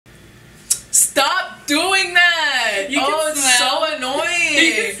doing that. It's so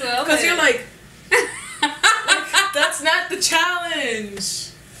annoying. Because you're like, that's not the challenge.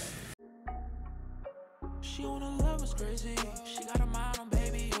 She wanna love us crazy. She got her mind on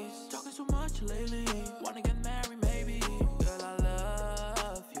babies. Talking too much lately. Wanna get married maybe. Girl, I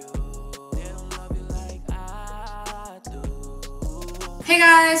love you. They don't love you like I do. Hey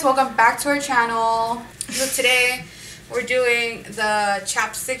guys, welcome back to our channel. So today we're doing the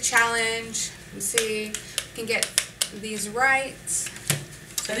chapstick challenge. Let's see if we can get these right.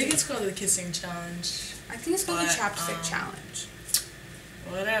 I think it's called the kissing challenge. I think it's called the chapstick challenge.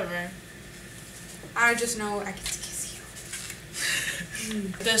 Whatever. I just know I get to kiss you.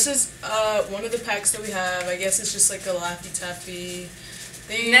 This is one of the packs that we have. I guess it's just like a Laffy Taffy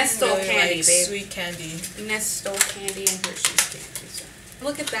thing. Nestle really candy, like babe. Sweet candy. Nestle candy and Hershey's candy. So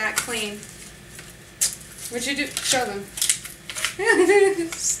look at that, clean. What'd you do? Show them.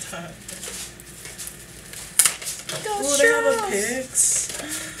 Stop. Go Oh, they have a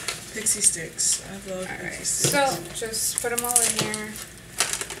Pixie sticks. I love Pixie sticks. So just put them all in there.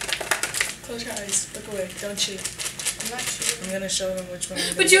 Close your eyes. Look away. Don't cheat. I'm not cheating. I'm gonna show them which one.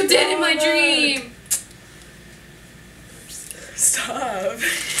 But you did in my dream. Stop.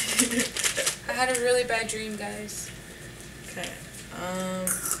 I had a really bad dream, guys. Okay.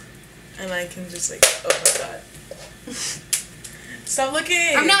 And I can just like, oh my god. Stop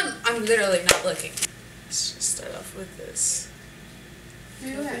looking. I'm literally not looking. Let's just start off with this.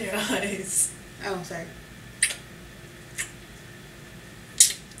 Open your eyes. Oh, sorry.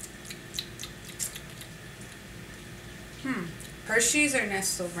 Hershey's or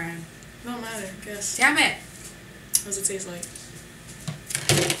Nestle brand? No matter, guess. Damn it. What does it taste like?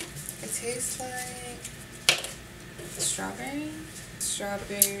 It tastes like strawberry.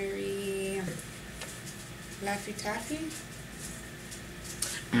 Strawberry Laffy Taffy.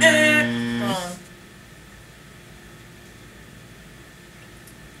 Wrong.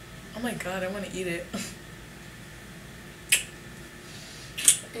 Oh my god, I want to eat it.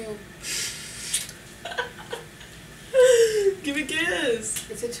 Ew. Give me a kiss.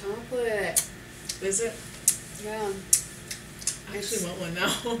 It's a chocolate. Is it? Yeah. I actually want one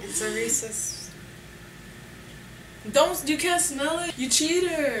now. It's a Reese's. You can't smell it. You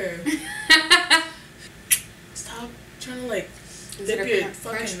cheater. Stop trying to like dip your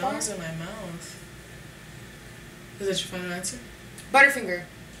fucking nose in my mouth. Is that your final answer? Butterfinger.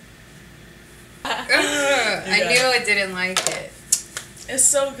 I knew I didn't like it. It's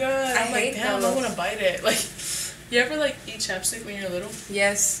so good. I'm like, hate damn, those. I want to bite it. Like, you ever like eat chapstick when you're little?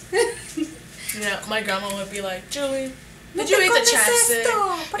 Yes. Yeah, my grandma would be like, Julie, did you eat the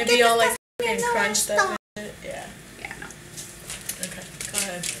chapstick? And be all like fucking crunch that shit. Yeah. Yeah, no. Okay, go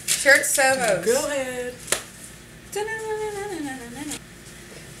ahead. Shirt Servos. Go ahead.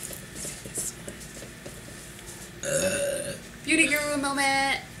 Beauty guru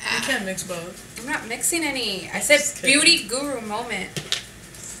moment. You can't mix both. I'm not mixing any. I said beauty guru moment.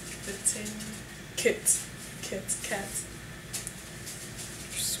 Cats.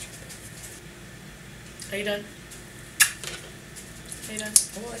 Are you done? Are you done?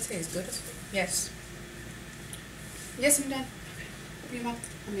 Oh, I'd say it's good as well. Yes. Yes, I'm done. Open your mouth.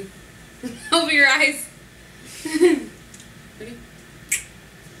 I mean, open your eyes. Ready?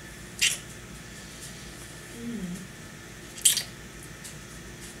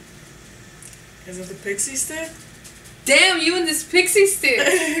 Is it the pixie stick? Damn, you and this pixie stick.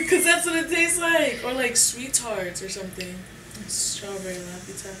 Because that's what it tastes like. Or like sweet tarts or something. Strawberry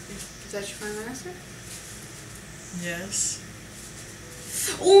Laffy Taffy. Is that your final answer? Yes.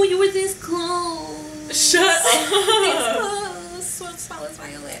 Oh, you were this close. Shut up. This close. So small as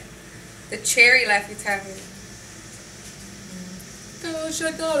violet. The cherry Laffy Taffy. Oh,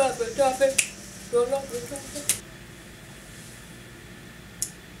 shut up,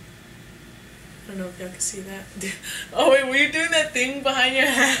 I don't know if y'all can see that. Oh wait, were you doing that thing behind your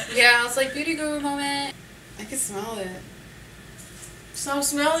hat? Yeah, I was like, beauty guru moment. I can smell it. Stop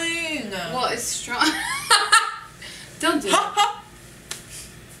smelling. Well, it's strong. Don't do it.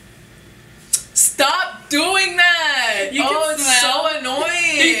 Stop doing that. It's so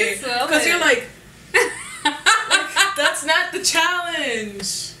annoying. You can smell because it. you're like, that's not the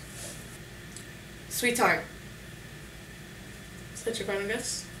challenge. Sweet tart. Is that your final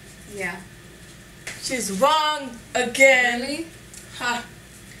guess? Yeah. She's wrong again. Really? Ha.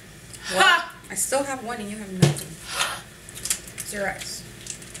 Well, Ha. I still have one and you have nothing. It's your eyes.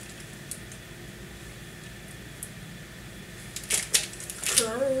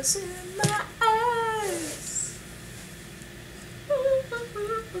 Closing my eyes.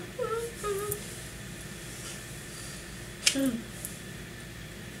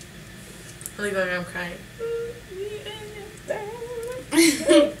 look like I'm crying.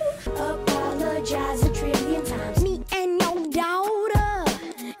 Apologize a trillion times. Me and your daughter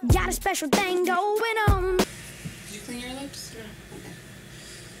got a special thing going on. Did you clean your lips?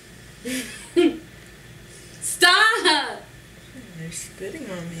 Yeah. Okay. Stop! You're spitting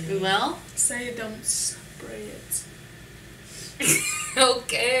on me. Well? Say don't spray it.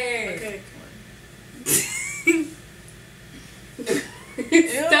 Okay. Okay, come on.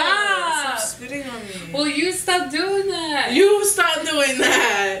 Stop! Stop spitting on me. Well, you stop doing that. You stop doing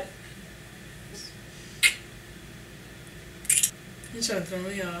that. You're trying to throw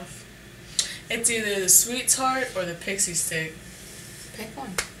me off. It's either the sweet tart or the pixie stick. Pick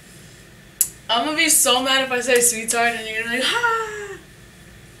one. I'm gonna be so mad if I say sweet tart and you're gonna be like, ha!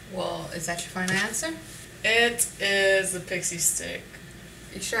 Well, is that your final answer? It is the pixie stick.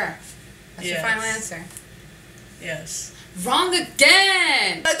 You sure? That's Yes. your final answer? Yes. Wrong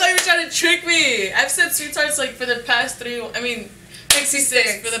again! I thought you were trying to trick me. I've said sweet tarts like for the past 3. I mean, pixie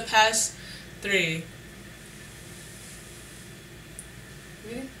sticks for the past 3.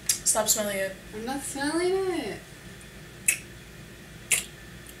 Really? Stop smelling it. I'm not smelling it.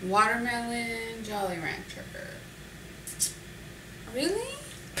 Watermelon Jolly Rancher. Really?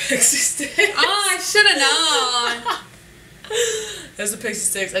 Pixie sticks. Oh, I should have known. There's the pixie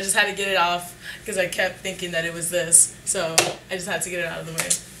sticks. I just had to get it off because I kept thinking that it was this. So I just had to get it out of the way.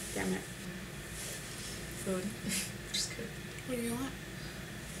 Damn it. Food. Just good. What do you want?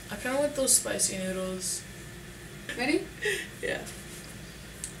 I kind of want those spicy noodles. Ready? Yeah.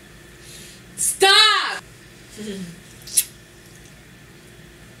 Stop!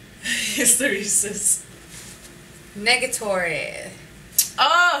 It's the Reese's. Negatory.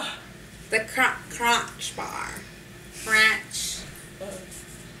 Oh! The crunch bar. Crunch.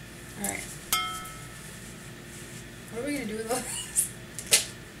 Alright. What are we gonna do with all these?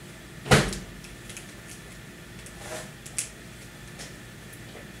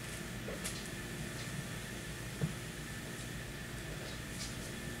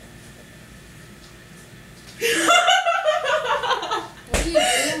 What are you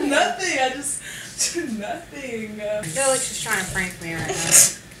doing? Nothing. I just nothing. I feel like she's trying to prank me right now.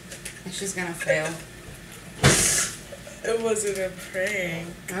 And she's gonna fail. It wasn't a prank.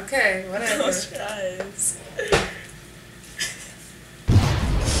 Okay, whatever. Close your eyes.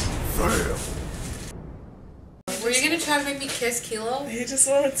 Were you gonna try to make me kiss Kilo? He just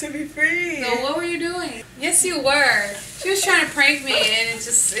wanted to be free. No, what were you doing? Yes, you were. She was trying to prank me, and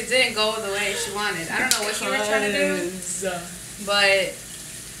it didn't go the way she wanted. I don't know what you were trying to do, but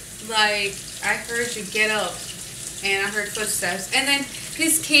like I heard you get up, and I heard footsteps, and then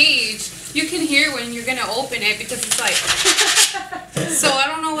his cage. You can hear when you're gonna open it because it's like. So I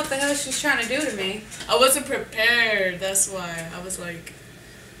don't know what the hell she's trying to do to me. I wasn't prepared. That's why I was like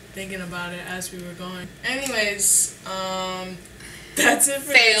thinking about it as we were going. Anyways, that's it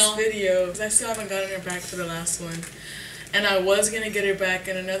for Fail. this video. I still haven't gotten her back for the last one. And I was going to get her back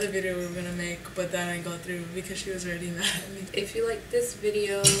in another video we were going to make, but that didn't go through because she was already mad at me. If you like this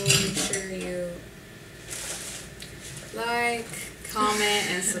video, make sure you like, comment,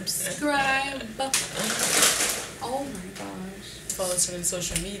 and subscribe. Oh my gosh. Follow us on the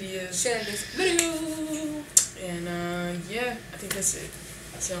social media. Share this video. And yeah, I think that's it.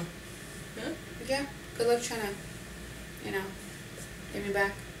 So, yeah. Yeah, good luck trying to, get me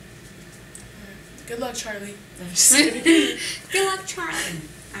back. Good luck, Charlie. No, I'm just kidding. Good luck, Charlie.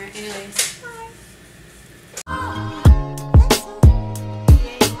 Alright, anyways. Bye.